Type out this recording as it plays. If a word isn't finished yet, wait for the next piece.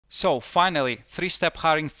So finally, three-step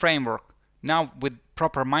hiring framework. Now with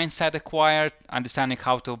proper mindset acquired, understanding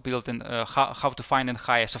how to build and how to find and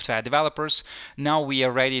hire software developers, now we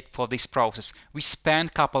are ready for this process. We spent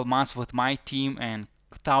a couple months with my team and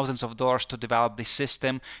thousands of dollars to develop this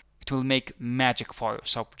system. It will make magic for you.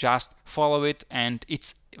 So just follow it, and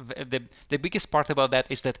it's the biggest part about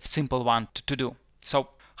that is that simple one to do. So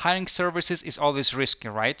hiring services is always risky,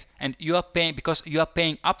 right? And you are paying because you are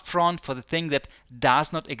paying upfront for the thing that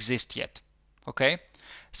does not exist yet. Okay?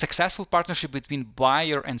 Successful partnership between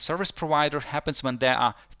buyer and service provider happens when there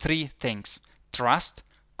are three things: trust,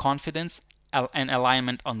 confidence, and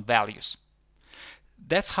alignment on values.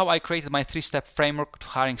 That's how I created my three-step framework to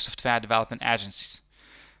hiring software development agencies.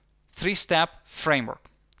 Three-step framework.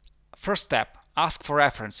 First step, ask for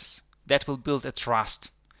references. That will build a trust.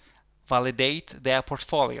 Validate their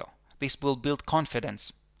portfolio. This will build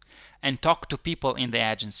confidence. And talk to people in the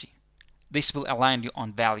agency. This will align you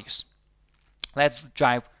on values. Let's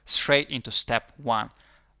dive straight into step 1.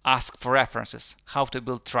 Ask for references. How to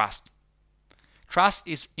build trust. Trust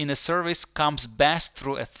is in a service comes best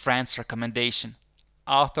through a friend's recommendation.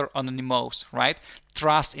 Author anonymous, right?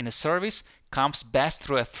 Trust in a service comes best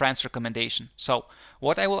through a friend's recommendation. So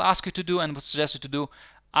what I will ask you to do and would suggest you to do,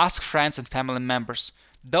 ask friends and family members.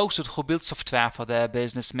 Those who build software for their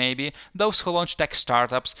business, maybe those who launch tech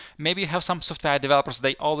startups, maybe you have some software developers,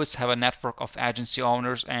 they always have a network of agency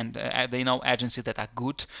owners and they know agencies that are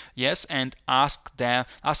good, yes, and ask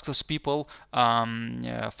those people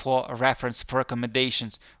for a reference, for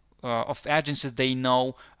recommendations of agencies they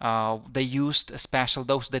know, they used special,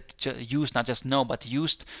 those that used, not just know, but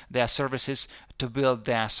used their services to build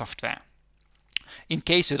their software. In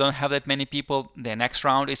case you don't have that many people, the next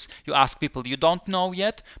round is you ask people you don't know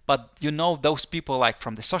yet, but you know those people like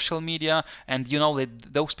from the social media, and you know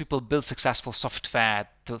that those people build successful software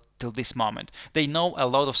till this moment. They know a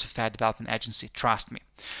lot of software development agency, trust me.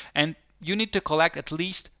 And you need to collect at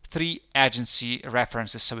least 3 agency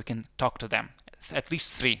references so we can talk to them, at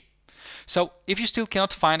least 3. So if you still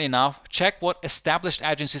cannot find enough, check what established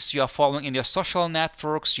agencies you are following in your social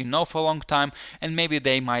networks, you know for a long time, and maybe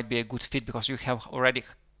they might be a good fit because you have already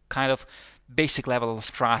kind of basic level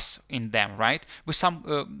of trust in them, right? With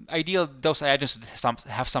some ideal, those agencies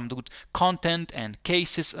have some good content and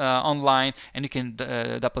cases online, and you can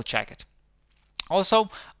double check it. Also,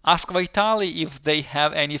 ask Vitaliy if they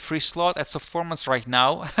have any free slot at SoftFormance right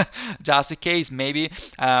now, just in case. Maybe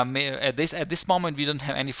at this moment we don't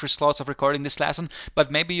have any free slots of recording this lesson,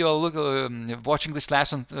 but maybe you're watching this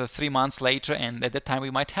lesson 3 months later, and at that time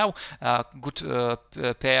we might have good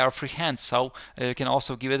pair of free hands, so you can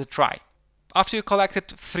also give it a try. After you collected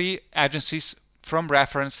 3 agencies from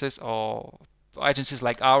references or agencies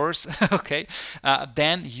like ours, okay,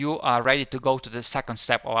 then you are ready to go to the second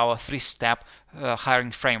step of our 3-step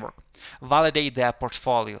hiring framework. Validate their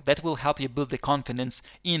portfolio. That will help you build the confidence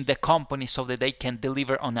in the company so that they can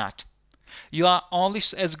deliver on that. You are only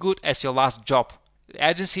as good as your last job. The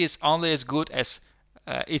agency is only as good as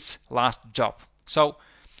its last job. So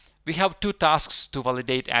we have 2 tasks to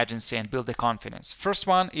validate agency and build the confidence. First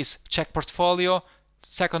one is check portfolio.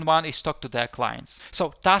 Second one is talk to their clients.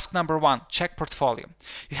 So task number 1, check portfolio.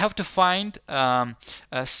 You have to find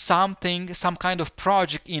some kind of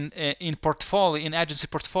project in portfolio, in agency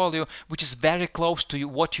portfolio, which is very close to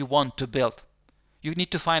what you want to build. You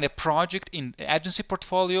need to find a project in agency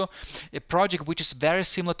portfolio, a project which is very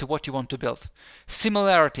similar to what you want to build.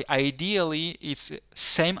 Similarity, ideally, it's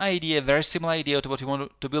same idea, very similar idea to what you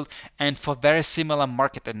want to build, and for very similar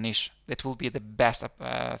market and niche. That will be the best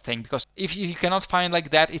thing, because if you cannot find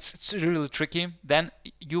like that, it's really tricky. Then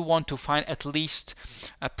you want to find at least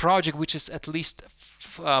a project which is at least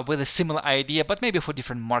with a similar idea, but maybe for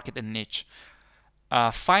different market and niche.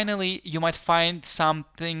 Finally, you might find some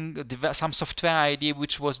software idea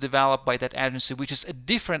which was developed by that agency, which is a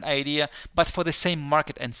different idea, but for the same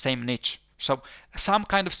market and same niche. So some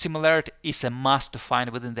kind of similarity is a must to find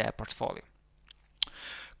within their portfolio.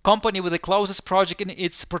 Company with the closest project in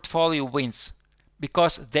its portfolio wins,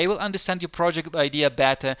 because they will understand your project idea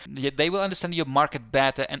better, they will understand your market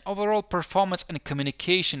better, and overall performance and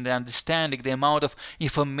communication, the understanding, the amount of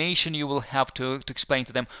information you will have to explain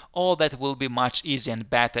to them, all that will be much easier and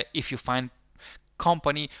better if you find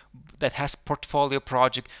company that has portfolio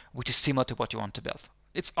project which is similar to what you want to build.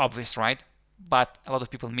 It's obvious, right? But a lot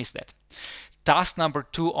of people miss that. Task number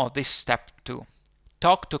 2 of this step 2,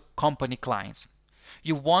 talk to company clients.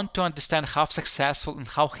 You want to understand how successful and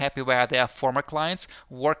how happy were their former clients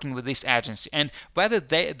working with this agency, and whether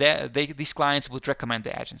these clients would recommend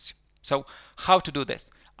the agency. So how to do this?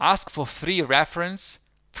 Ask for 3 reference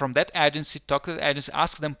from that agency, talk to the agency,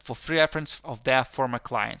 ask them for free reference of their former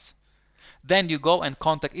clients. Then you go and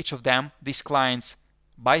contact each of them, these clients,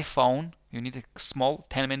 by phone. You need a small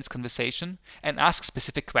 10 minutes conversation and ask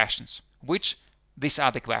specific questions. Which? These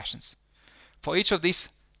are the questions. For each of these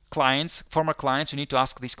clients, former clients, you need to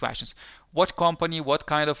ask these questions. What company, what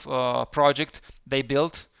kind of project they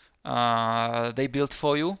built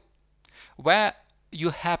for you? Were you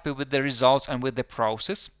happy with the results and with the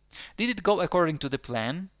process? Did it go according to the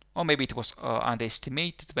plan? Or maybe it was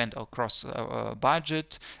underestimated, went across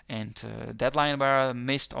budget, and deadline were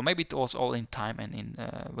missed, or maybe it was all in time and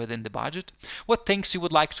within the budget. What things you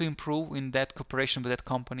would like to improve in that cooperation with that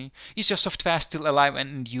company? Is your software still alive and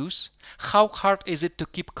in use? How hard is it to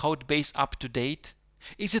keep code base up to date?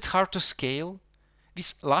 Is it hard to scale?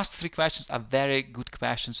 These last three questions are very good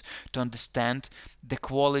questions to understand the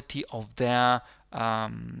quality of their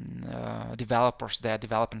developers, their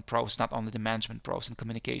development process, not only the management process and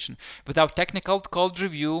communication. Without technical code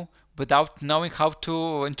review, without knowing how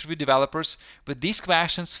to interview developers, with these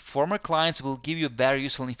questions, former clients will give you very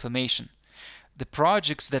useful information. The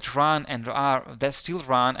projects that run and that still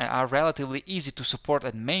run and are relatively easy to support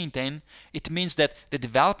and maintain, it means that the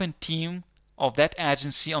development team of that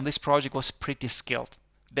agency on this project was pretty skilled.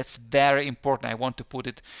 That's very important. I want to put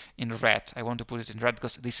it in red. I want to put it in red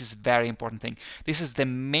because this is a very important thing. This is the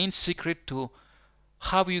main secret to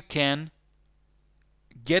how you can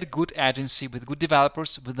get good agency with good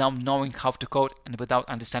developers without knowing how to code and without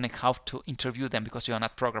understanding how to interview them because you are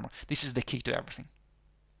not programmer. This is the key to everything.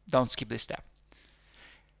 Don't skip this step.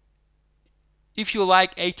 If you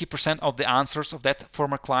like 80% of the answers of that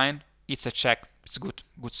former client, it's a check. It's a good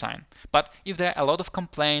sign. But if there are a lot of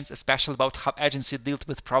complaints, especially about how agency dealt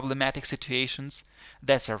with problematic situations,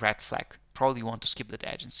 that's a red flag. Probably you want to skip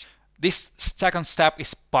that agency. This second step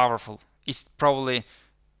is powerful. It's probably,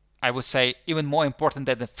 I would say, even more important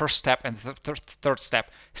than the first step and the third step.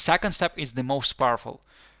 Second step is the most powerful.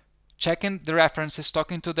 Checking the references,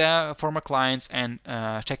 talking to their former clients, and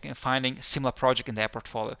finding similar project in their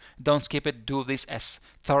portfolio. Don't skip it. Do this as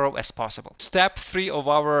thorough as possible. Step 3 of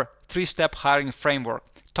our 3-step hiring framework.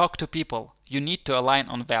 Talk to people. You need to align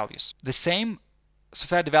on values. The same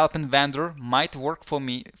software development vendor might work for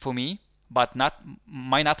me, but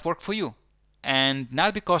might not work for you. And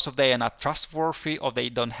not because they are not trustworthy or they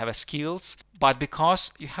don't have skills, but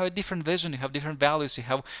because you have a different vision, you have different values, you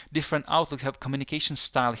have different outlook, you have communication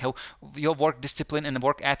style, your work discipline and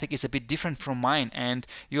work ethic is a bit different from mine, and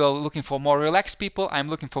you are looking for more relaxed people, I'm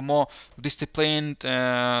looking for more disciplined,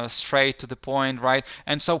 straight to the point, right?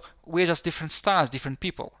 And so we're just different styles, different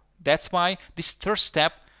people. That's why this third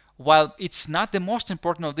step, while it's not the most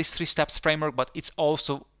important of these 3 steps framework, but it's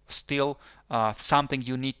also still something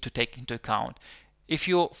you need to take into account. If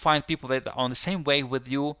you find people that are on the same way with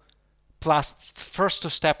you, plus first 2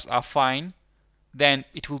 steps are fine, then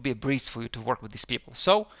it will be a breeze for you to work with these people.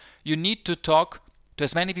 So you need to talk to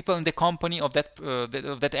as many people in the company of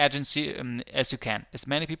that agency as you can, as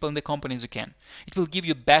many people in the company as you can. It will give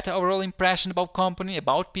you better overall impression about company,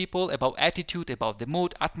 about people, about attitude, about the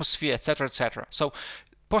mood, atmosphere, etc., etc. So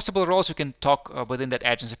possible roles you can talk within that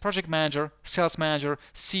agency: project manager, sales manager,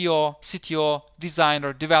 CEO, CTO,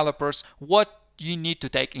 designer, developers. What you need to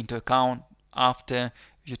take into account after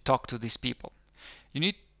you talk to these people. You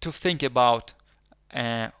need to think about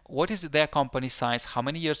what is their company size, how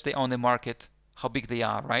many years they own the market, how big they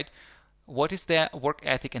are, right? What is their work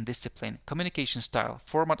ethic and discipline, communication style,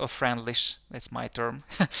 format of friendlish, that's my term,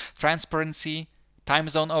 transparency, time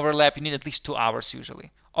zone overlap. You need at least 2 hours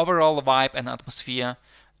usually. Overall vibe and atmosphere,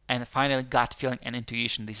 and finally gut feeling and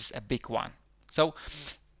intuition. This is a big one. So,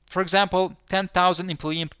 for example, 10,000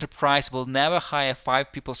 employee enterprise will never hire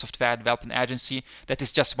 5 people software development agency that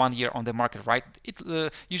is just 1 year on the market, right? It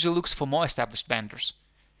usually looks for more established vendors.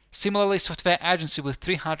 Similarly, software agency with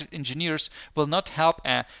 300 engineers will not help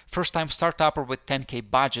a first-time startupper with 10K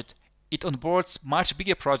budget. It onboards much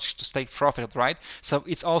bigger projects to stay profitable, right? So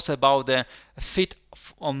it's also about the fit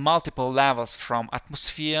on multiple levels, from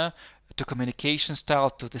atmosphere to communication style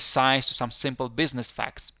to the size to some simple business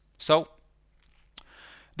facts. So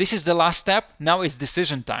this is the last step. Now it's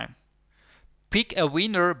decision time. Pick a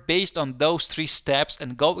winner based on those 3 steps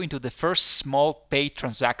and go into the first small paid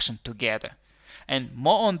transaction together. And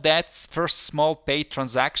more on that first small paid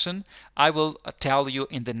transaction I will tell you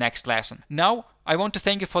in the next lesson. Now I want to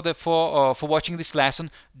thank you for watching this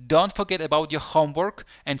lesson. Don't forget about your homework,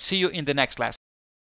 and see you in the next lesson.